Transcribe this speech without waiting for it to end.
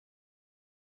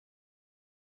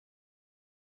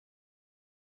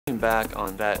Looking back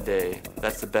on that day,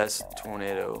 that's the best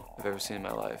tornado I've ever seen in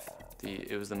my life.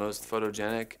 It was the most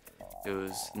photogenic, it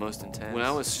was the most intense. When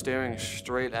I was staring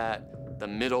straight at the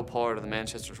middle part of the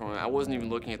Manchester tornado, I wasn't even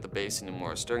looking at the base anymore.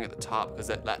 I was staring at the top because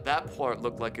that part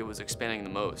looked like it was expanding the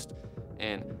most.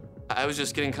 And I was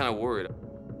just getting kind of worried.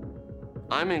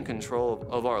 I'm in control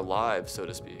of our lives, so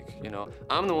to speak. You know,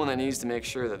 I'm the one that needs to make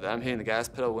sure that I'm hitting the gas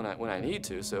pedal when I need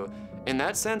to. So in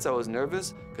that sense, I was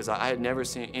nervous because I had never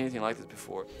seen anything like this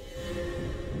before.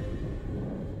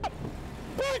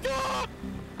 Back up!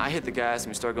 I hit the gas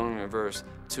and we started going in reverse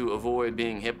to avoid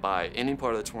being hit by any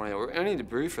part of the tornado or any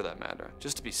debris for that matter,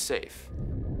 just to be safe.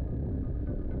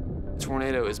 The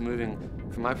tornado is moving,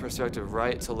 from my perspective,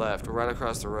 right to left, right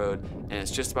across the road, and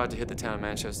it's just about to hit the town of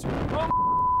Manchester.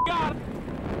 Oh my God!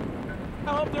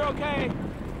 I hope they're okay.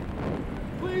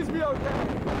 Please be okay.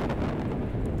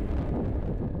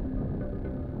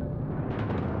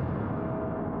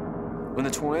 When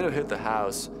the tornado hit the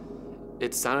house,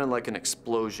 it sounded like an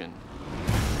explosion.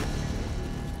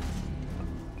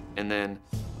 And then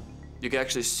you can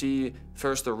actually see,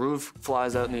 first the roof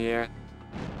flies out in the air.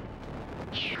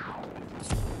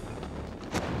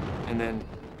 And then,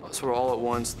 sort of all at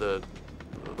once, the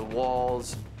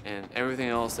walls and everything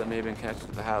else that may have been connected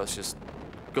to the house just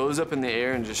goes up in the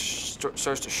air and just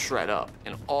starts to shred up.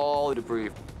 And all the debris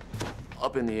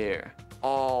up in the air,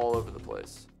 all over the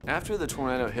place. After the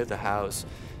tornado hit the house,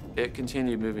 it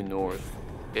continued moving north.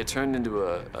 It turned into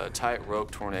a tight-rope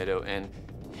tornado and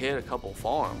hit a couple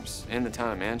farms in the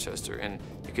town of Manchester, and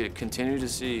you could continue to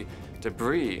see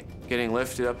debris getting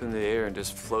lifted up in the air and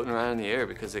just floating around in the air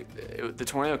because the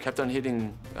tornado kept on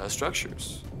hitting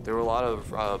structures. There were a lot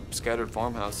of scattered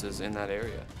farmhouses in that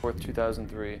area. 4th,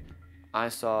 2003, I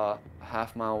saw a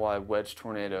half-mile wide wedge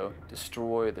tornado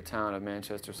destroy the town of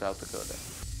Manchester, South Dakota.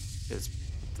 It's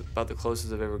about the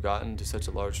closest I've ever gotten to such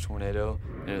a large tornado,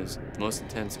 and it was the most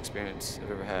intense experience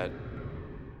I've ever had.